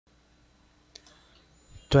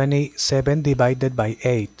27 divided by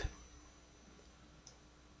 8.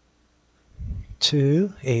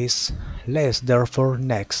 2 is less, therefore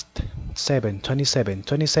next. 27.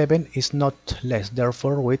 27 is not less,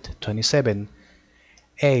 therefore with 27.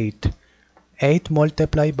 8. 8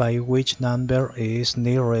 multiplied by which number is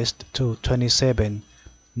nearest to 27,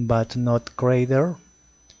 but not greater?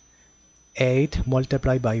 8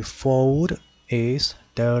 multiplied by 4 is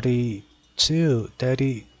 32.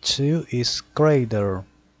 32 is greater.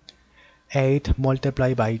 8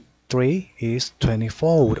 multiplied by 3 is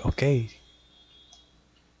 24. Okay.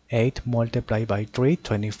 8 multiplied by 3,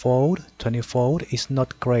 24. 24 is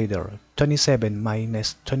not greater. 27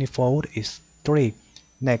 minus 24 is 3.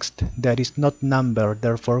 Next, there is not number,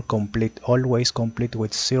 therefore complete. Always complete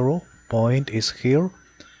with 0. Point is here.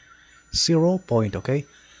 0 point, okay?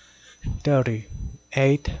 30.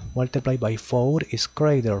 8 multiplied by 4 is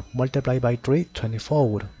greater. Multiplied by 3,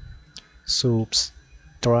 24.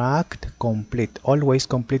 Subtract complete. Always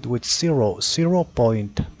complete with 0. 0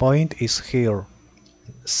 point. Point is here.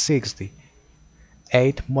 60.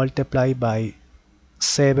 8 multiplied by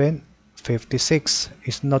 7, 56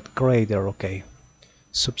 is not greater, okay?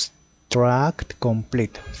 Subtract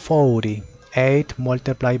complete. 40. 8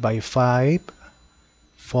 multiplied by 5,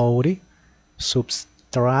 40.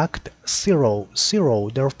 Subtract 0, 0,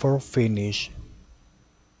 therefore finish.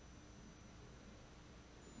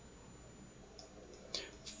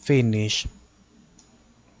 Finish.